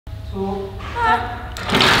Okay,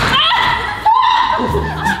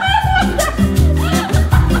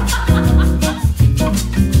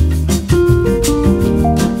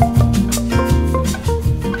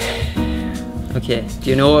 do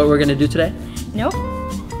you know what we're gonna do today? No.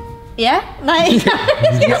 Yeah? Nice.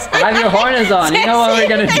 Have your harness on, you know what we're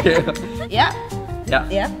gonna do. Yeah. Yeah.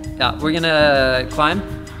 Yeah. Yeah, we're gonna climb.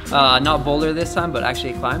 Not boulder this time, but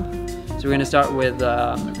actually climb. So we're gonna start with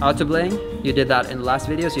Outa Line. You did that in the last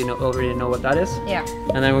video, so you already know what that is. Yeah.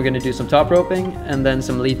 And then we're gonna do some top roping and then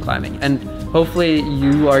some lead climbing. And hopefully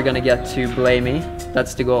you are gonna get to belay me.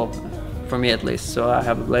 That's the goal, for me at least, so I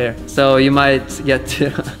have a belayer. So you might get to,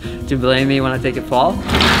 to belay me when I take a fall.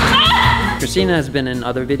 Kristine has been in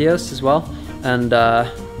other videos as well. And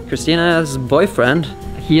Kristina's boyfriend,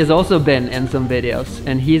 he has also been in some videos,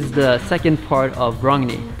 and he's the second part of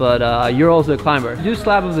Ragnhi, but you're also a climber. Do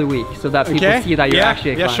slab of the week so that people see that you're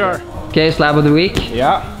actually a climber. Yeah, sure. Okay, slab of the week.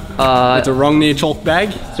 Yeah. It's a Ragnhi chalk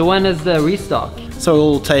bag. So when is the restock? So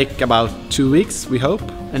it'll take about 2 weeks, we hope.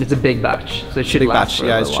 And it's a big batch, so it should last for a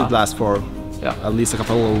it while. should last for at least a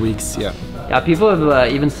couple of weeks, yeah. Yeah, people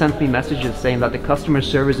have even sent me messages saying that the customer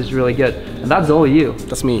service is really good, and that's all you.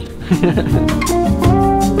 That's me.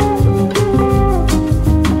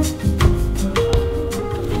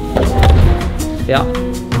 Yeah.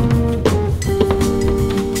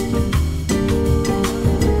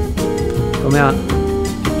 Kom igjen.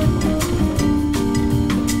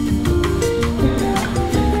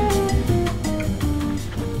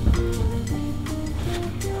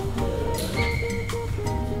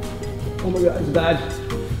 Oh my god, it's bad.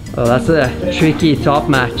 Oh, that's a tricky top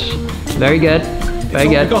match. Very good. Very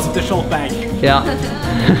good. Because of the short bag. Yeah.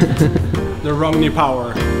 The Ragnhi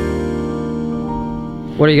power.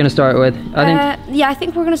 What are you gonna start with? I think. Yeah, I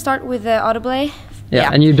think we're gonna start with the Outa Line.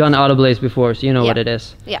 Yeah, and you've done Outa Line before, so you know what it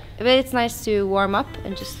is. Yeah, but it's nice to warm up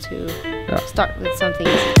and just to start with something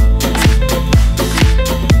easy.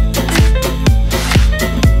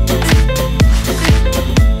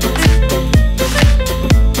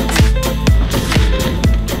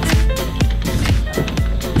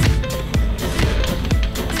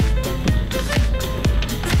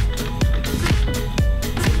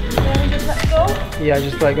 Yeah,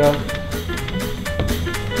 just let go.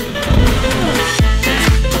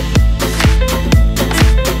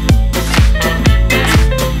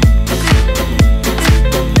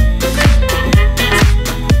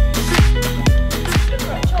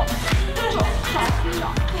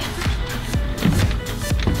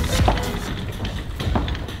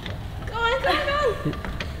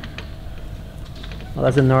 Well,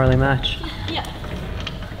 that's a gnarly match. Yeah.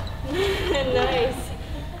 Nice.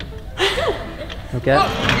 Okay.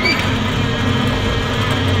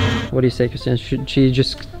 What do you say, Kristine? Should she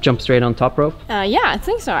just jump straight on top rope? Yeah, I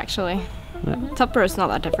think so actually. Yeah. Top rope is not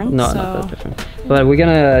that different. No, so. not that different. But we're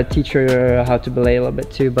gonna teach her how to belay a little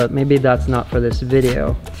bit too, but maybe that's not for this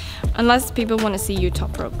video. Unless people want to see you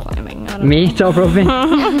top rope climbing. I don't Me know. top roping?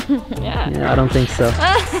 Yeah, I don't think so.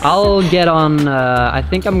 I'll get on, I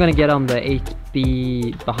think I'm gonna get on the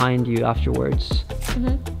 8B behind you afterwards.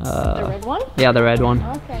 The red one? Yeah, the red one.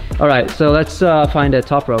 Okay. Alright, so let's find a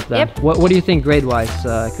top rope then. Yep. What do you think grade-wise,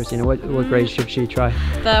 Kristine? What grade should she try?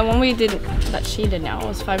 The one we did, that she did now,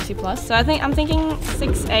 was 5C plus. So I'm thinking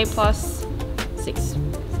 6A plus 6B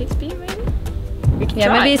maybe? We can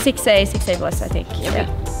try. Maybe 6A plus I think. Yeah.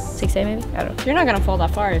 6A maybe? I don't know. You're not gonna fall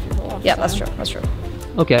that far if you fall off. Yeah, so. that's true.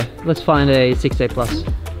 Okay, let's find a 6A plus.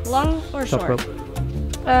 Long or Top short? rope.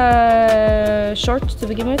 Short to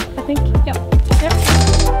begin with, I think. Yep.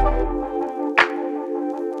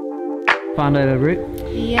 Found a route?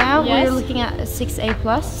 Yeah, Yes. we're looking at a 6A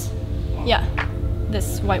plus. Yeah.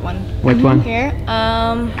 This white one. Which one? Here.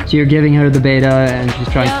 So you're giving her the beta and she's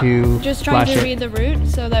trying to just trying flash to it. read the route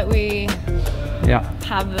so that we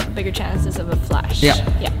have bigger chances of a flash. Yeah.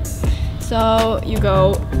 Yeah. So you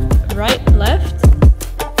go right, left.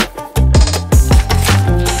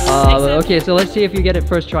 Okay, so let's see if you get it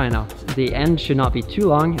first try now. The end should not be too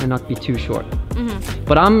long and not be too short.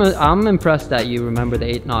 But I'm impressed that you remember the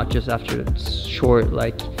 8 knot just after it's short.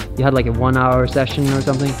 Like you had like a 1 hour session or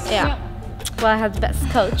something. Yeah. Well, I had the best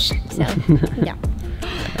coach, so yeah.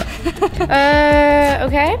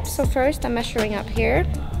 Okay, so first I'm measuring up here,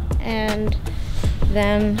 and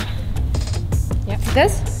then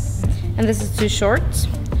this, and this is too short.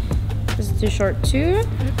 This is too short too.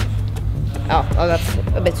 Oh, that's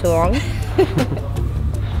a bit too long.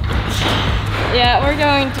 Yeah, we're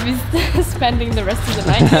going to be spending the rest of the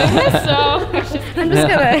night doing this, so I'm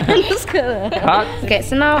just gonna. Okay,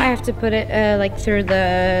 so now I have to put it like through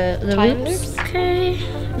the loops. Okay,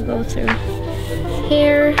 go through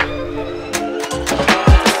here.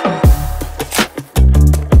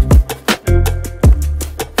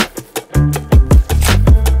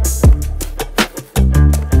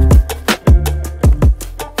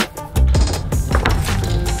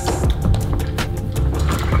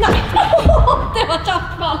 Watch out,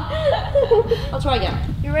 come on. I'll try again.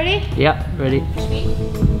 You ready? Yeah, ready.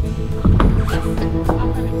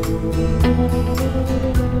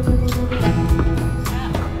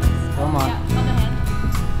 Come on.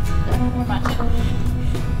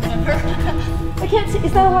 I can't see.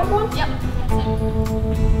 Is that the right one? Yep.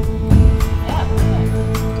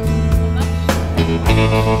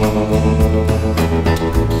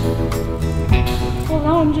 Well,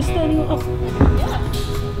 now I'm just standing up.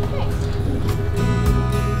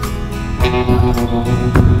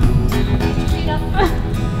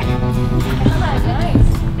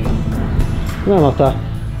 Come on, Outa.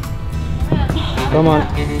 Come on.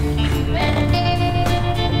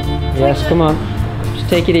 Yes, come on. Just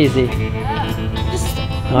take it easy.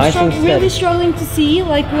 Nice and steady. Really struggling to see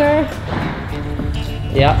like where.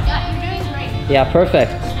 Yeah. Yeah, you're doing great. Yeah,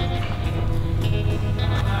 perfect. And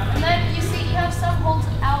then you see you have some holes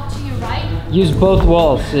out to your right. Use both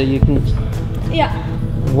walls so you can. Yeah.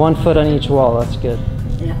 1 foot on each wall. That's good.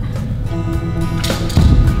 Yeah.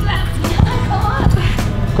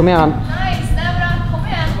 Kom igen. Nice, det är bra. Kom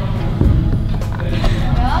igen.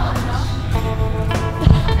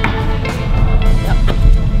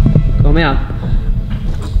 Kom igen.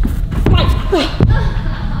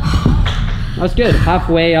 That's good.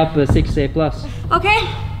 Halfway up a 6A plus. Okay.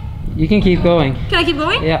 You can keep going. Can I keep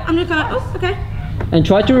going? Yeah. I'm just gonna. Oh, okay. And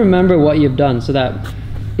try to remember what you've done so that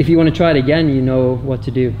if you want to try it again, you know what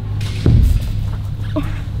to do.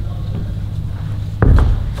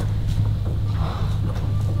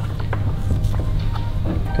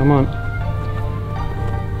 Come on.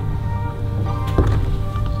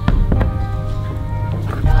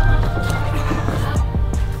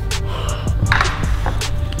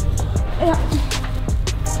 Yeah.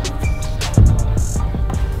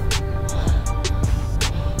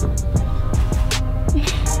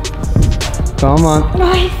 Come on.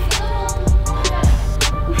 Nice.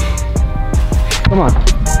 Come on.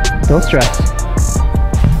 Don't stress.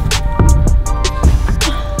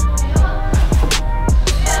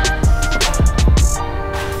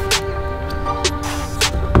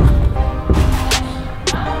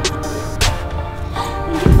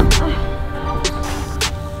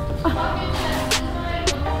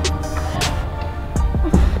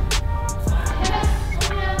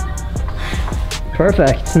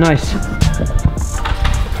 Perfect. Nice.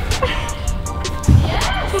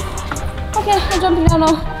 Okay, I'm jumping down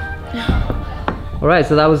now. All right,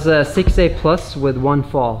 so that was a 6A plus with 1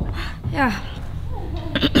 fall. Yeah.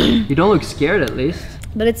 You don't look scared at least.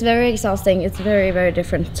 But it's very exhausting. It's very, very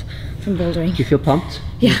different from bouldering. You feel pumped?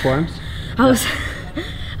 Yeah. In your forearms? I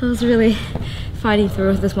was really fighting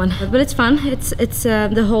through this one, but it's fun. It's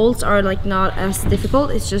the holds are like not as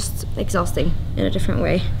difficult. It's just exhausting in a different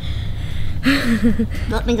way.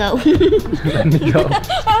 Let me go. Let me go.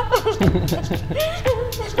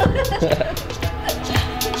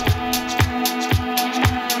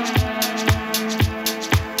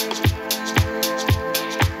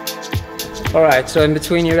 All right, so in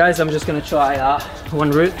between you guys, I'm just gonna try one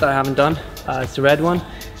route that I haven't done. It's the red one.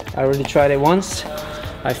 I already tried it once.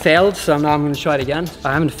 I failed, so now I'm gonna try it again.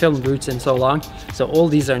 I haven't filmed routes in so long, so all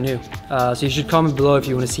these are new. So you should comment below if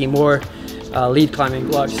you wanna see more lead climbing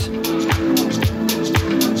vlogs.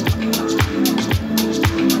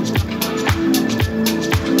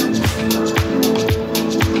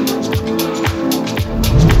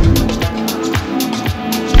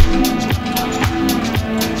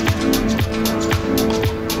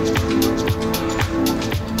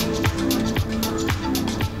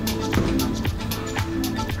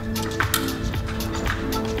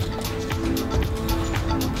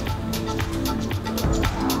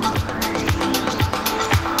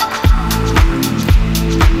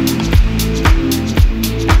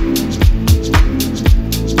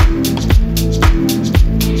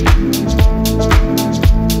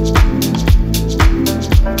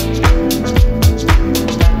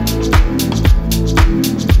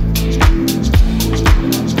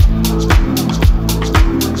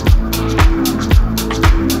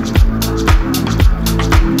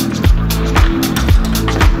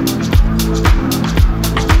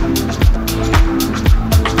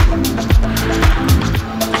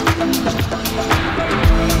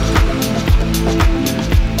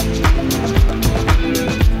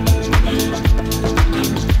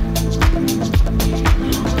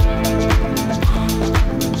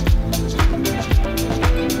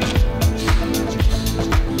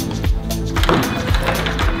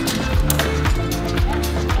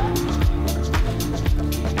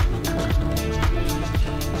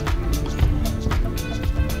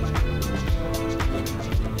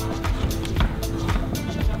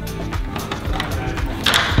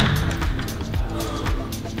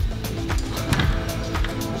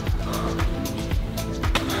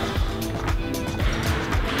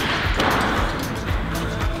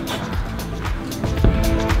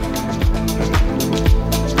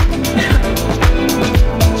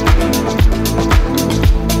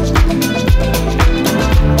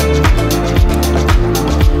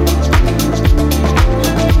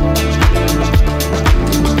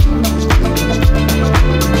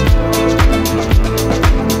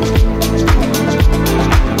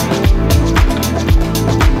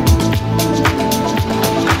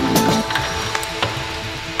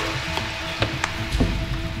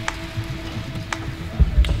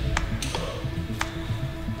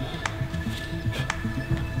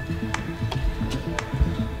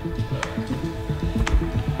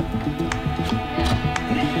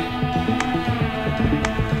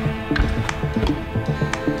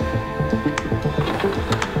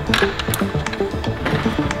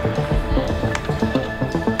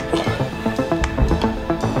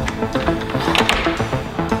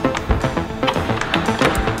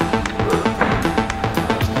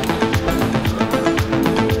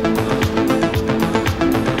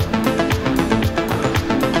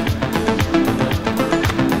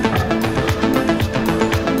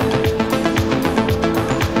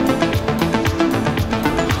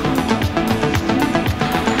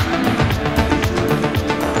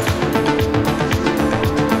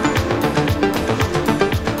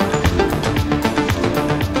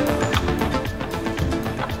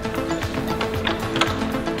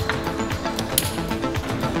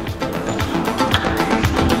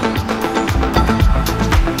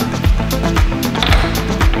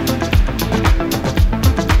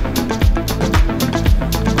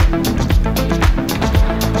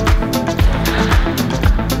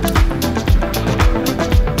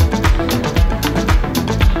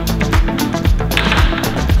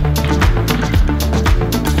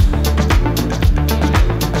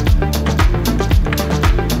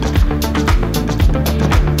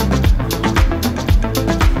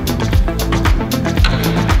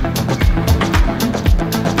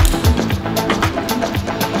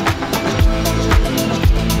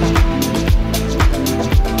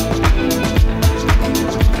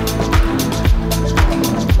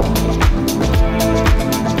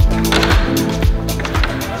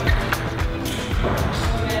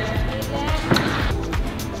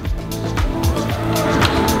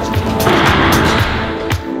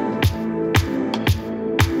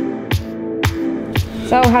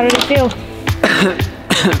 feel?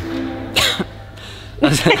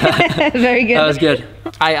 Very good. That was good.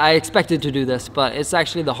 I expected to do this, but it's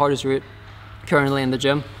actually the hardest route currently in the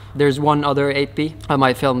gym. There's one other 8B. I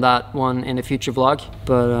might film that one in a future vlog.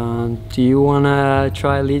 But do you want to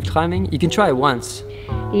try lead climbing? You can try it once.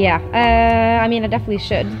 Yeah, I mean, I definitely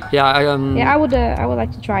should. Yeah, yeah, I would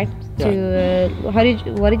like to try to.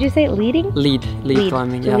 What did you say? Leading? Lead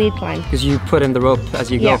climbing. Yeah. Lead climb. Because you put in the rope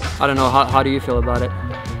as you go. I don't know. How do you feel about it?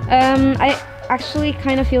 I actually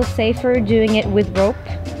kind of feel safer doing it with rope,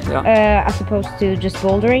 as opposed to just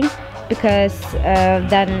bouldering, because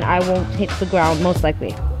then I won't hit the ground most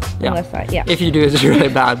likely. Yeah. If you do, it's really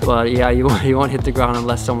bad, but yeah, you won't hit the ground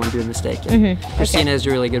unless someone do a mistake. Kristine is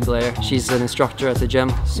a really good player. She's an instructor at the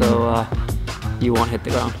gym, so you won't hit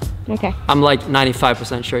the ground. Okay. I'm like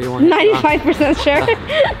 95% sure you won't. 95% sure.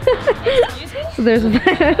 So there's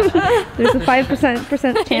a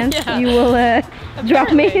 5% chance you will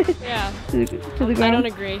drop me to the ground. I don't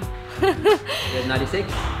agree. 96,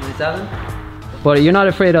 97. But you're not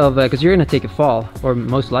afraid of, because you're going to take a fall, or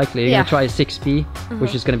most likely. You're going to try a 6B,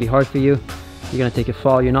 which is going to be hard for you. You're going to take a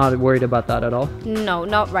fall. You're not worried about that at all? No,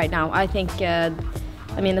 not right now. I think, I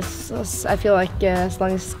mean, I feel like as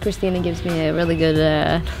long as Kristine gives me a really good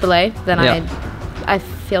belay, then I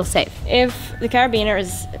feel safe. If the carabiner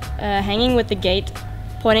is hanging with the gate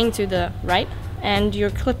pointing to the right, and you're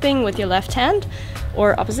clipping with your left hand,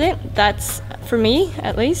 or opposite, that's, for me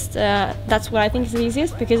at least, that's what I think is the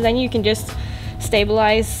easiest, because then you can just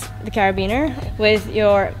stabilize the carabiner with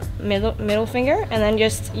your middle finger, and then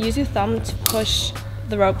just use your thumb to push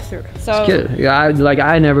the rope through. So it's good. Yeah,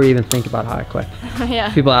 I never even think about how I clip.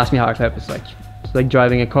 Yeah. People ask me how I clip. It's like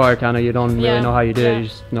driving a car. Kind of, you don't really know how you do it. You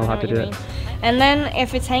just know how to do it. And then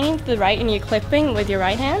if it's hanging to the right and you're clipping with your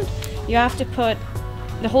right hand, you have to put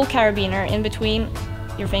the whole carabiner in between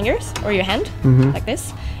your fingers or your hand, like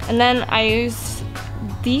this. And then I use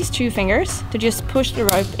these two fingers to just push the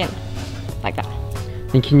rope in, like that.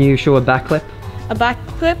 And can you show a back clip? A back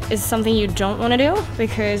clip is something you don't want to do,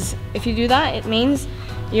 because if you do that, it means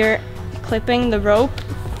you're clipping the rope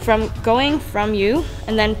going from you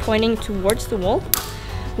and then pointing towards the wall,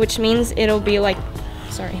 which means it'll be like,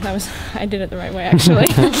 sorry, I did it the right way actually.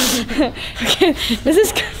 Okay, this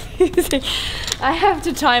is confusing. I have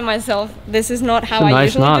to time myself. This is not how I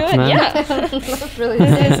usually do it. Man. Yeah. That's really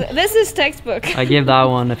this is textbook. I give that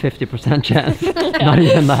one a 50% chance. Not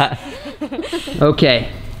even that. Okay,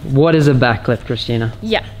 what is a back clip, Kristine?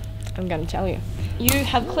 Yeah, I'm gonna tell you. You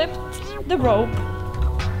have clipped the rope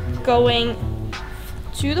going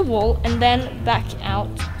to the wall and then back out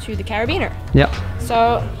to the carabiner. Yeah.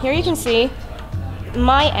 So here you can see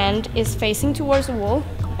my end is facing towards the wall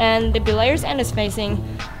and the belayer's end is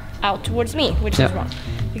facing out towards me, which is wrong.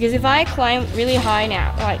 Because if I climb really high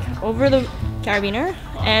now, like over the carabiner,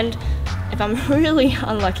 and if I'm really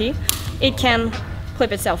unlucky, it can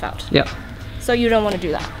clip itself out. Yeah. So you don't want to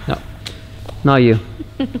do that. No. Not you.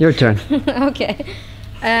 Your turn. Okay.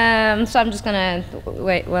 So I'm just gonna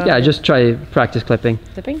wait. Yeah, just try practice clipping.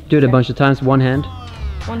 Clipping? Do it a bunch of times. One hand.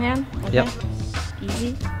 One hand? Okay. Yep.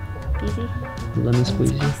 Easy. Easy. Lemon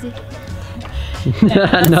squeezy. Easy.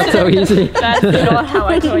 Not so easy. That's not how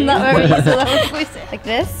I told you. Not very easy. Lemon squeezy. Like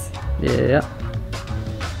this? Yeah.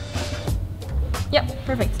 Yep,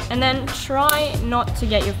 perfect. And then try not to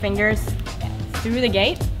get your fingers through the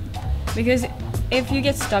gate, because if you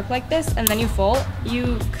get stuck like this and then you fall,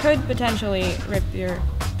 you could potentially rip your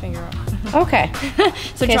finger off. Okay.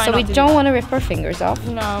 So we don't want to rip our fingers off.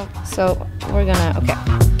 No. So we're gonna, okay.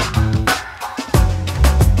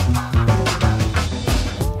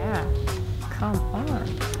 Yeah. Come on.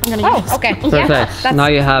 I'm gonna use okay. Perfect. Yeah, now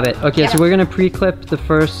you have it. Okay, so we're gonna pre-clip the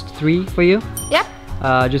first 3 for you.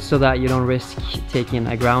 Yeah. Just so that you don't risk taking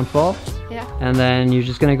a ground fall. Yeah. And then you're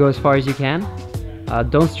just gonna go as far as you can.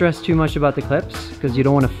 Don't stress too much about the clips, because you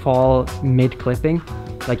don't want to fall mid-clipping.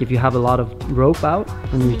 Like if you have a lot of rope out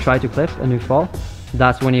and you try to clip and you fall,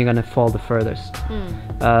 that's when you're gonna fall the furthest.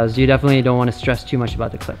 So you definitely don't want to stress too much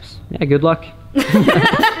about the clips. Yeah, good luck.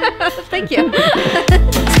 Thank you.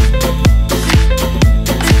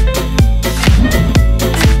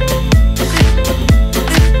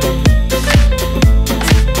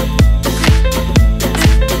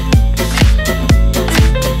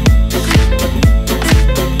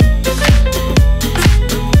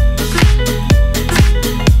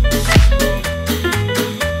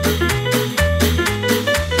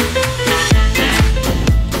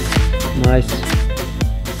 Nice.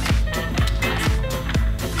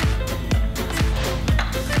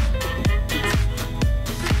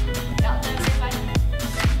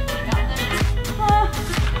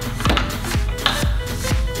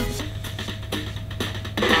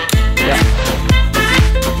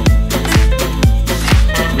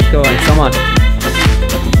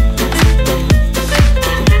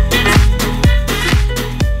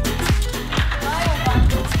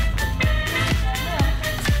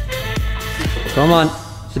 Come on.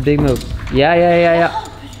 It's a big move. Yeah, yeah, yeah, yeah.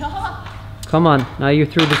 Come on. Now you're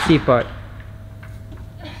through the C part.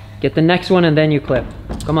 Get the next one and then you clip.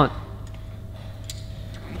 Come on.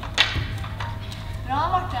 Bra,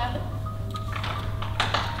 Marte.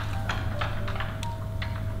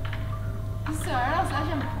 Søren, altså. Det er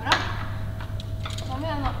kjempebra. Kom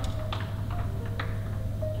igjen nå.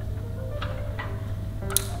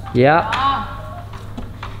 Ja. Ja.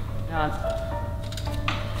 Ja.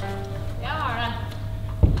 Jeg har det.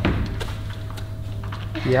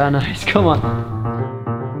 Yeah, nice. Come on.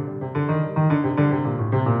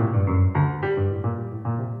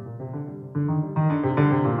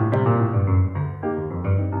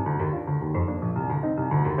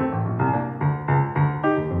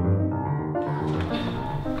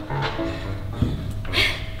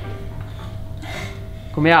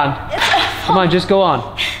 Come on. Come on, just go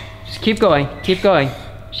on. Just keep going. Keep going.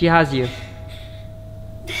 She has you.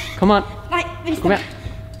 Come on. Nei, Come here.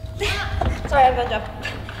 Sorry, I'm gonna jump.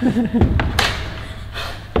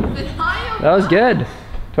 That was good.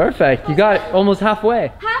 Perfect. You got it almost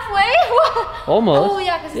halfway. Halfway? Almost. Oh,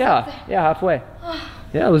 yeah, 'cause it's yeah, up there. yeah, halfway.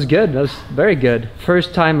 Yeah, it was good. That was very good.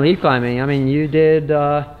 First time lead climbing. I mean, you did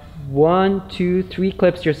 1, 2, 3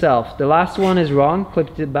 clips yourself. The last one is wrong.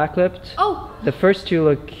 Clipped it, back clipped. Oh, The first 2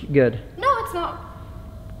 look good. no, it's not.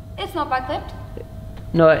 It's not back clipped.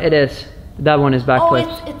 No, it is. That one is back Oh,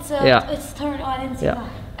 clipped. Yeah. it's turned. Oh, I didn't see Yeah. that.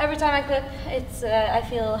 Every time I clip, it's I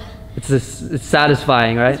feel It's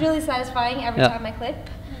satisfying, right? it's really satisfying every Yeah. time I clip.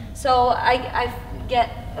 So I get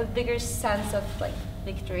a bigger sense of like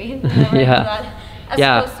victory whenever I Yeah. do that, as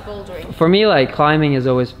Yeah. opposed to bouldering. For me, like climbing has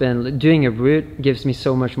always been, doing a route gives me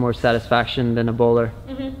so much more satisfaction than a boulder.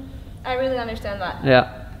 I really understand that. Yeah.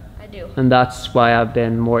 I do. And that's why I've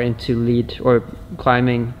been more into lead or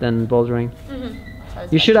climbing than bouldering.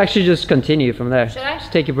 You should actually just continue from there. Should I?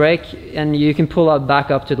 Just take a break and you can pull out back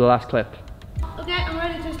up to the last clip. Okay, I'm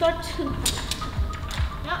ready to start.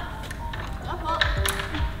 Ja. Ja, på.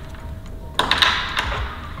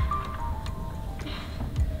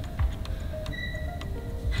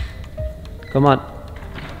 Come on.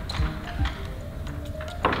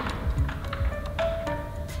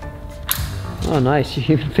 Oh, nice. You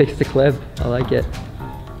even fixed the clip. I like it.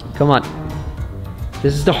 Come on.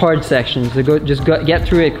 This is the hard section, so get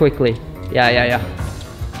through it quickly. Yeah, yeah, yeah.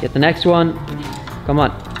 Get the next one. Come on.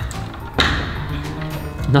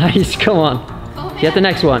 Nice, come on. Get the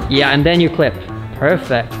next one. Yeah, and then you clip.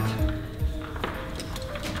 Perfect.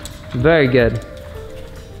 Very good.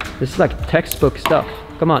 This is like textbook stuff.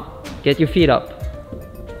 Come on, get your feet up.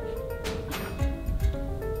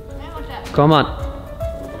 Come on.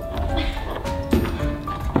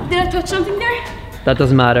 Did I touch something there? That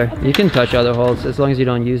doesn't matter. You can touch other holes as long as you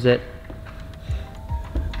don't use it.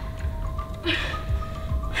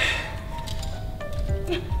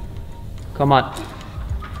 Come on.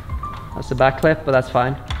 That's a back clip, but that's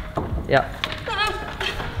fine. Yeah.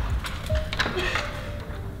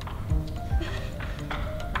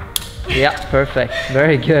 Yeah, perfect.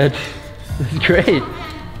 Very good. That's great.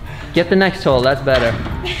 Get the next hole, that's better.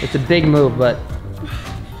 It's a big move, but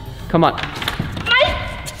come on.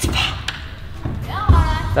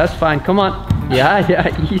 That's fine, come on. Yeah,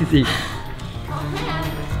 yeah, easy.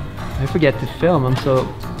 I forget to film, I'm so...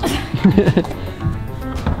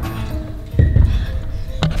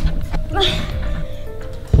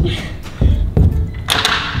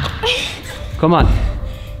 Come on.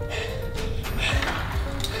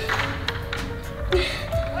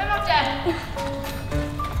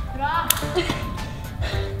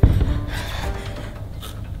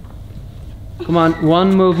 Come on,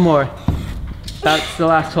 one move more. That's the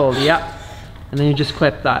last hold, yeah. And then you just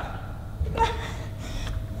clip that.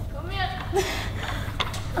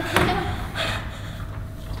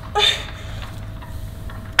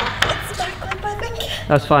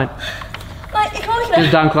 That's fine.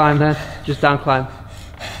 Just down climb then. Just down climb.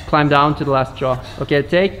 Climb down to the last draw. Okay,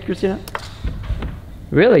 take, Kristine.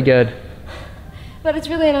 Really good. But it's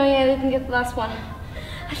really annoying I didn't get the last one.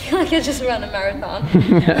 I feel like I just ran a marathon.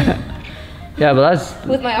 Yeah, but that's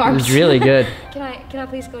with my arms. It's really good. Can I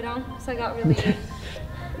please go down? So I got really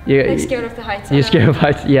You're like scared of the heights. You're scared of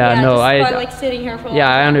heights? Yeah, no, just I by, like sitting here for a yeah,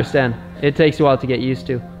 long I time. understand. It takes a while to get used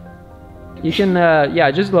to. You can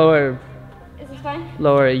yeah, just lower. Is this fine?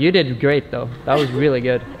 Lower. You did great though. That was really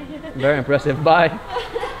good. Very impressive. Bye.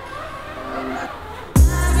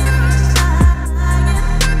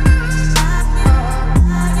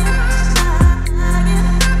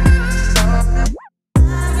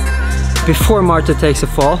 before Marte takes a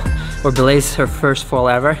fall, or belays her first fall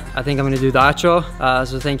ever. I think I'm gonna do the outro.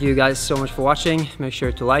 So thank you guys so much for watching. Make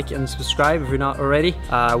sure to like and subscribe if you're not already.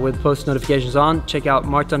 With post notifications on, check out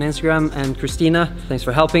Marte on Instagram and Kristine. Thanks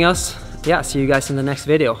for helping us. Yeah, see you guys in the next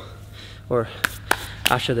video, or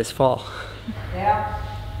after this fall. 1,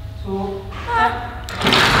 2, 3.